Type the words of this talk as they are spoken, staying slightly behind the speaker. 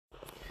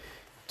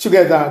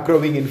Together,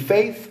 growing in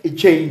faith,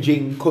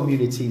 changing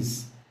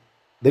communities.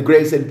 The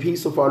grace and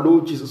peace of our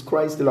Lord Jesus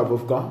Christ, the love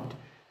of God,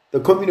 the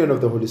communion of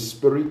the Holy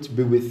Spirit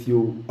be with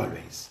you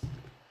always.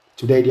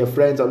 Today, dear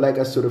friends, I'd like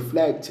us to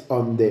reflect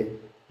on the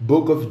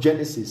book of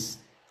Genesis,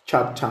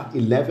 chapter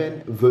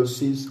 11,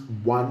 verses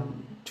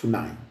 1 to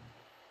 9.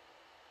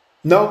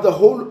 Now the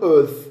whole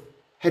earth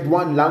had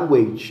one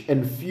language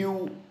and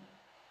few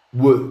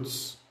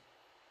words.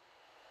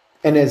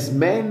 And as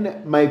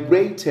men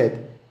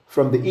migrated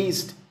from the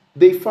east,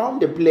 they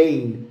found a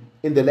plain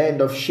in the land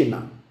of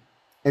Shinar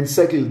and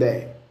settled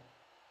there.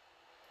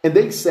 And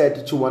they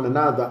said to one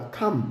another,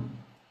 "Come,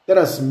 let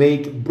us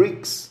make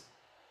bricks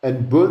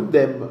and burn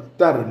them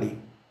thoroughly."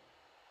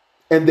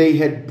 And they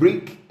had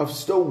brick of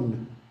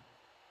stone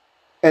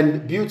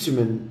and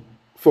bitumen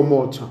for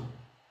mortar.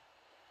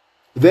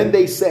 Then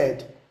they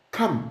said,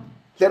 "Come,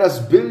 let us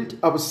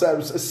build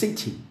ourselves a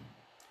city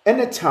and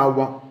a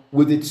tower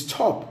with its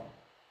top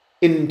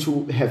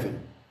into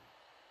heaven.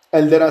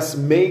 And let us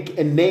make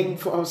a name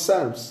for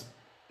ourselves,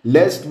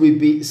 lest we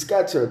be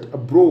scattered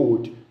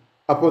abroad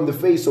upon the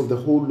face of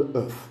the whole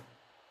earth."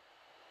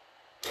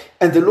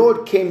 And the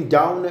Lord came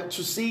down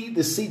to see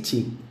the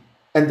city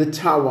and the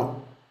tower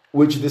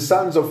which the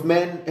sons of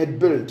men had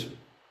built.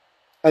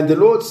 And the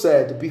Lord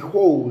said,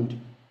 "Behold,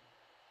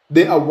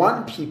 they are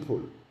one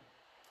people,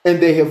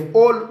 and they have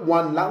all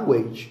one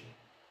language,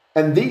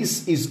 and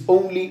this is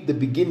only the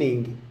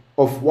beginning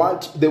of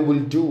what they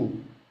will do.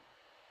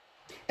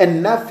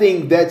 And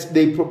nothing that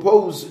they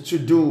propose to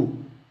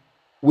do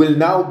will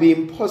now be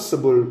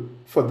impossible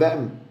for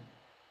them.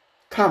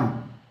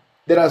 Come,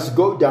 let us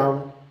go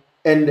down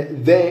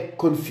and there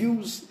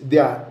confuse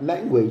their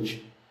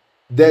language,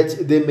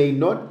 that they may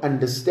not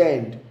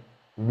understand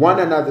one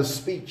another's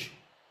speech."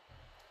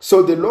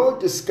 So the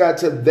Lord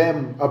scattered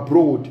them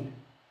abroad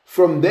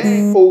from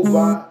there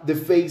over the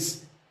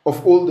face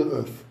of all the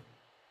earth,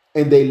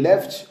 and they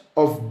left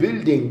off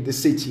building the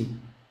city.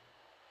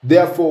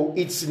 Therefore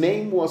its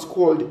name was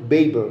called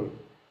Babel,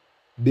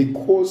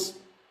 because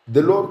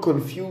the Lord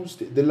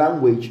confused the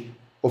language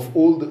of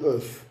all the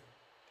earth.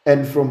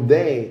 And from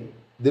there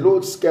the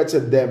Lord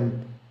scattered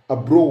them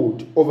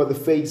abroad over the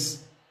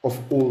face of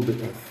all the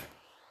earth.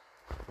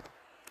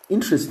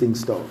 Interesting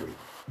story.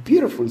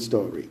 Beautiful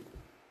story.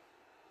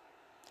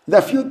 There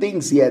are a few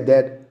things here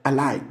that I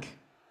like.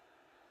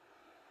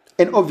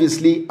 And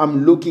obviously,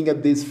 I'm looking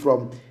at this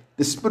from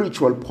the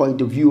spiritual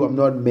point of view. I'm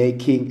not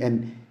making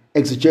an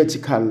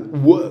exegetical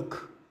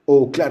work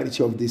or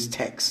clarity of this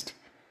text.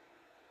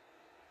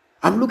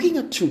 I'm looking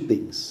at two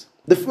things.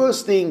 The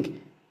first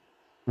thing,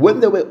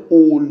 when they were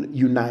all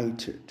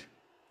united,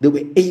 they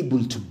were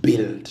able to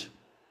build.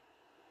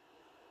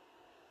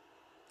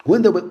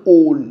 When they were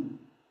all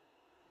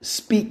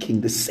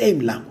speaking the same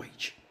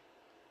language.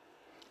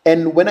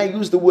 And when I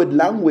use the word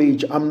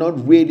language, I'm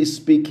not really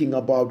speaking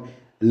about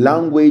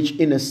language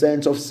in a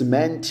sense of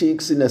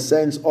semantics, in a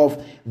sense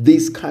of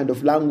this kind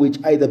of language,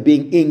 either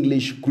being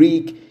English,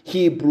 Greek,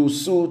 Hebrew,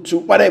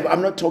 Sutu, whatever.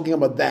 I'm not talking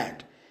about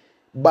that.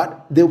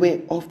 But they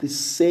were of the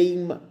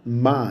same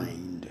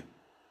mind.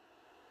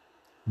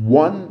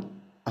 One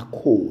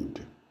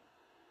accord.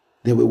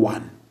 They were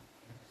one.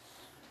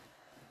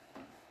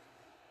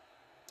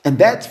 And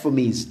that for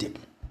me is deep.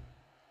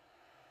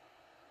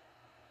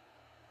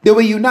 They were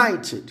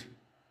united.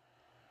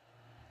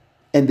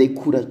 And they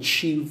could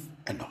achieve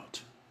a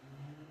lot.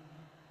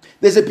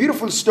 There's a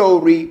beautiful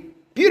story,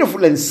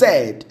 beautiful and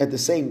sad at the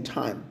same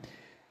time.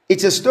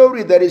 It's a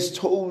story that is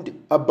told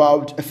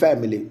about a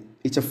family.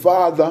 It's a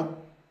father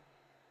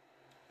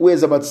who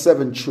has about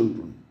 7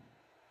 children.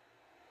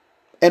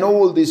 And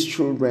all these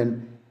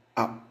children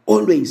are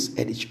always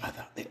at each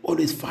other. They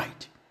always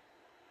fight.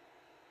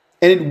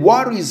 And it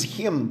worries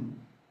him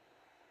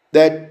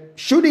that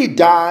should he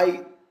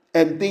die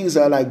and things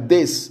are like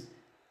this,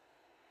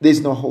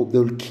 there's no hope. They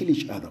will kill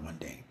each other one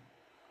day.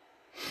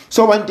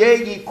 So one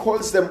day he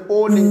calls them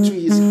all into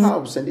his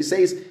house and he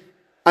says,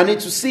 "I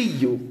need to see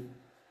you."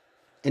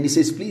 And he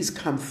says, "Please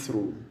come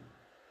through."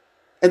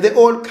 And they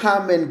all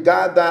come and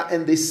gather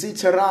and they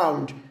sit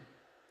around.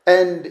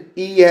 And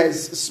he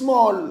has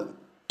small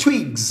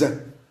twigs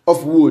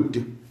of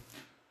wood.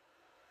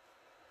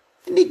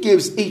 And he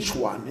gives each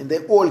one, and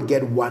they all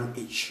get one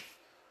each.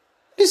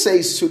 He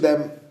says to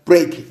them,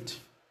 "Break it."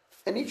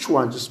 And each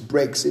one just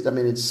breaks it. I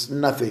mean, it's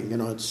nothing,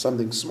 it's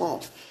something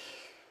small.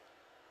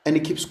 And he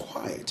keeps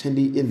quiet, and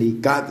he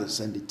gathers,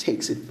 and he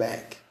takes it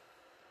back.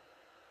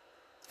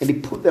 And he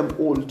put them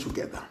all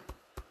together.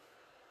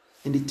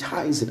 And he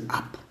ties it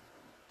up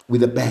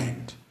with a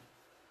band.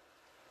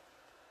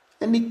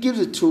 And he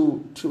gives it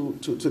to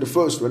the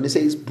first one. He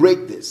says,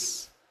 "Break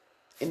this."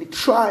 And he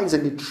tries,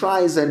 and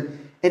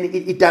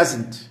it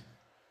doesn't.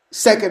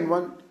 Second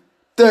one,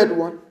 third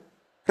one,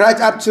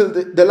 right up till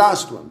the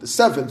last one, the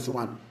 7th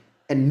one.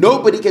 And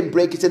nobody can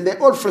break it, and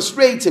they're all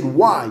frustrated.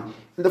 Why?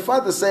 And the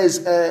father says,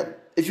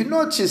 "If you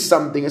notice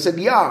something," I said,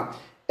 "Yeah,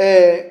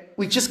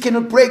 we just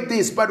cannot break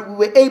this, but we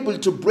were able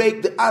to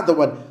break the other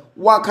one.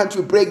 Why can't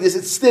we break this?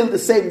 It's still the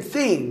same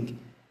thing."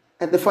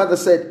 And the father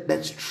said,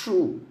 "That's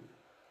true.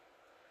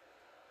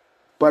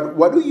 But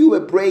what you were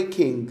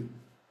breaking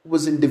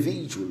was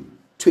individual,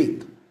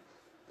 twig.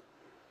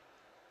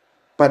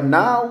 But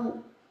now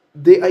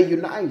they are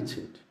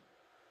united.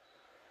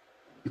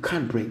 You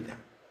can't break them.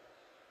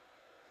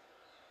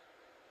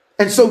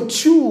 And so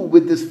too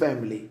with this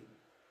family.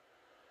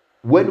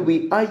 When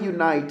we are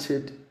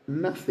united,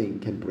 nothing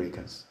can break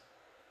us.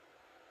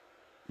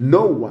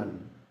 No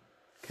one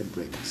can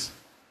break us.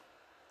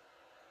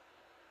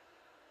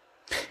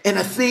 And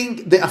I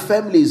think there are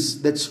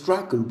families that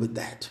struggle with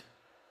that.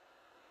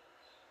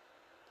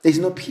 There's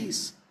no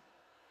peace.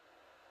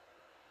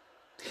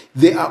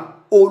 They are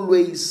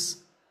always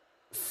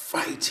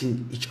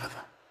fighting each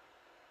other.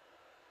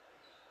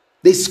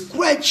 They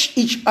scratch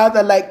each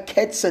other like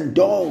cats and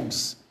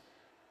dogs.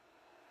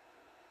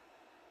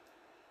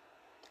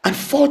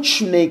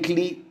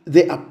 Unfortunately,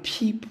 there are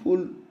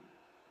people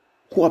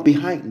who are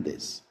behind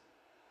this.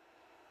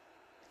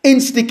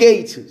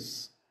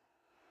 Instigators.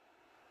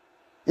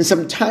 And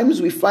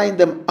sometimes we find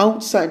them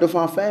outside of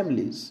our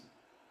families.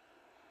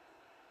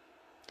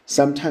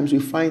 Sometimes we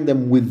find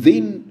them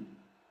within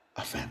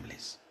our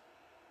families.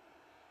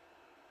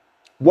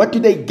 What do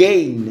they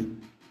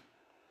gain?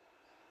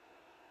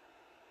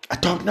 I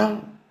don't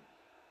know.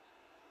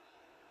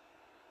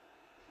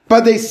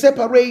 But they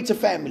separate a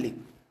family.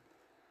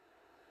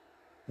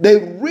 They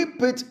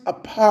rip it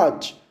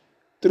apart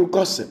through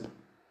gossip.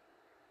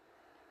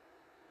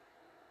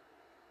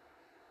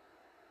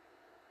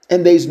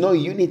 And there is no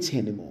unity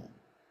anymore.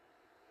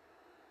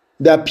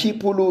 There are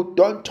people who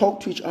don't talk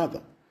to each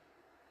other,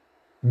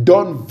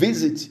 don't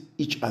visit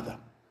each other,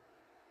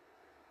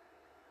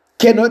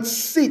 cannot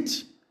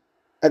sit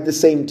at the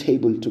same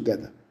table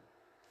together,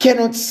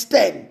 cannot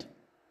stand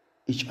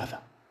each other.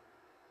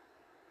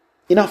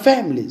 In our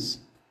families,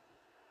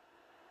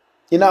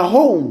 in our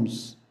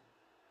homes,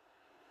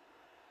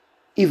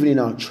 even in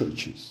our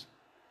churches.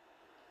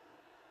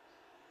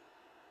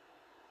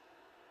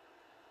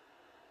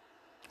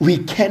 We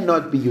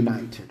cannot be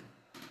united.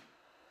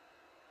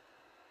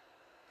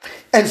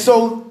 And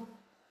so,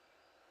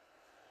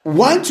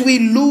 once we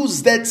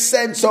lose that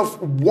sense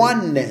of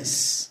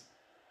oneness,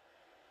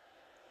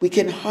 we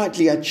can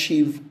hardly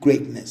achieve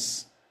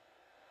greatness.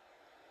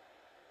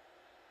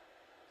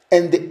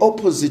 And the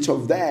opposite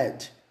of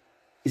that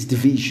is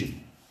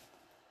division.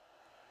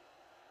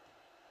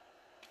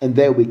 And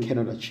there we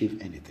cannot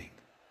achieve anything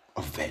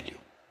of value.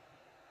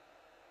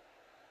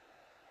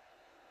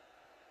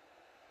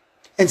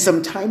 And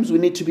sometimes we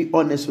need to be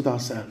honest with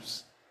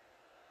ourselves.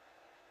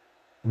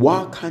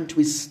 Why can't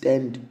we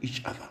stand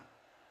each other?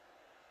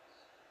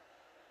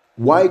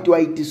 Why do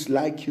I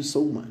dislike you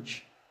so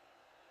much?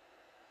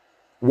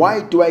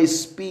 Why do I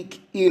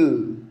speak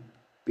ill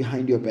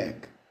behind your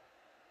back?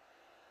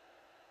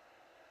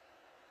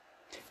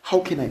 How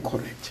can I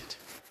correct it?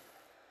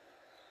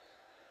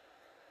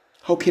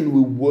 How can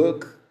we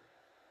work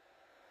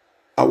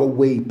our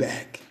way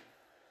back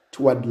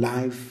to what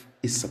life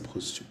is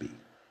supposed to be?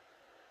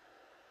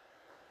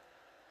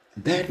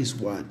 That is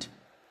what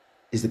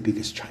is the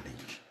biggest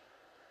challenge.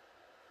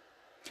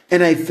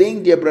 And I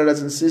think, dear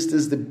brothers and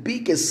sisters, the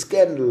biggest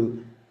scandal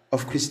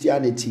of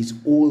Christianity is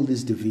all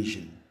this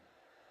division.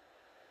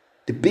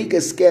 The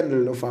biggest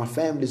scandal of our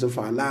families, of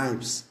our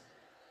lives,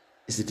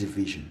 is the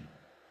division.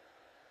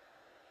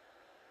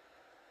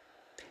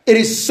 It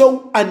is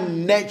so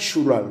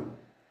unnatural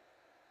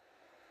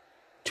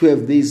to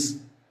have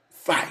these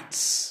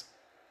fights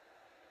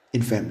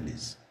in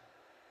families.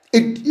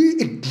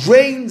 It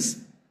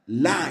drains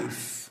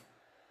life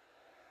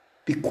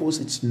because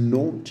it's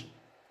not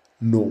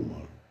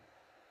normal.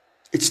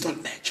 It's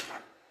not natural.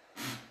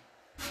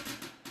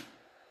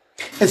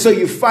 And so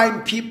you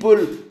find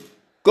people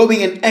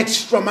going an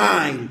extra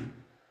mile.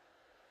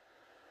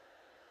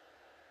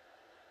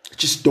 I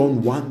just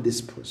don't want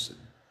this person.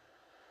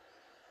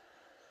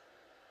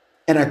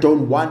 And I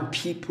don't want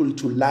people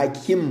to like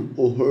him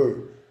or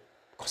her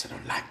because I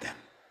don't like them.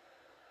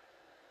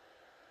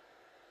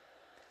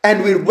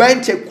 And we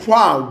rent a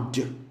crowd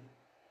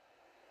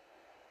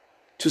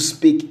to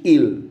speak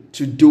ill,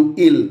 to do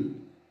ill to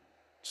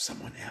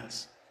someone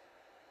else.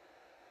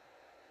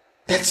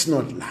 That's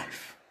not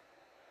life.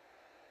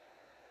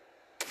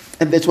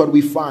 And that's what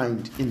we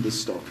find in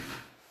this story.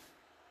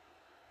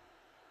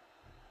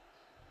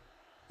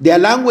 Their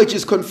language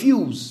is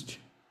confused.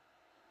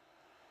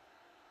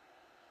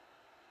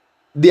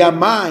 Their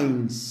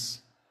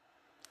minds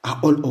are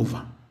all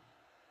over.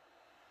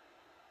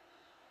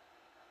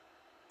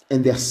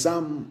 And there are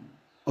some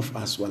of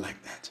us who are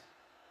like that.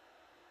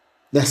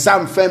 There are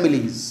some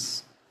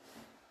families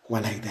who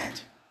are like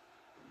that.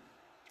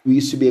 We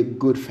used to be a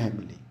good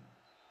family.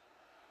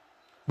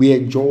 We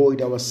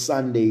enjoyed our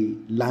Sunday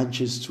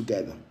lunches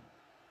together.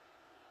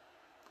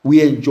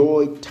 We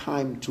enjoyed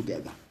time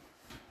together.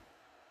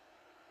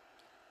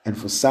 And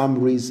for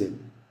some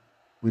reason,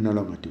 we no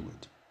longer do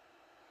it.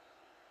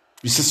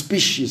 We're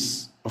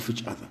suspicious of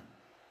each other.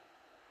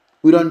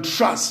 We don't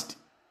trust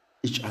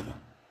each other.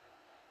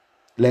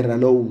 Let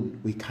alone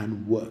we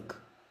can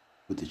work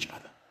with each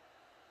other.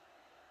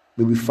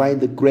 May we find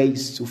the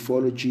grace to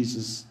follow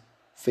Jesus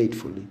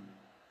faithfully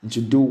and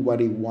to do what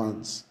He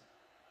wants.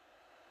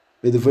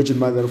 May the Virgin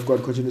Mother of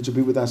God continue to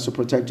be with us, to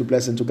protect, to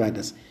bless, and to guide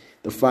us.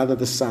 The Father,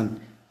 the Son,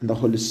 and the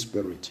Holy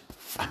Spirit.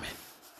 Amen.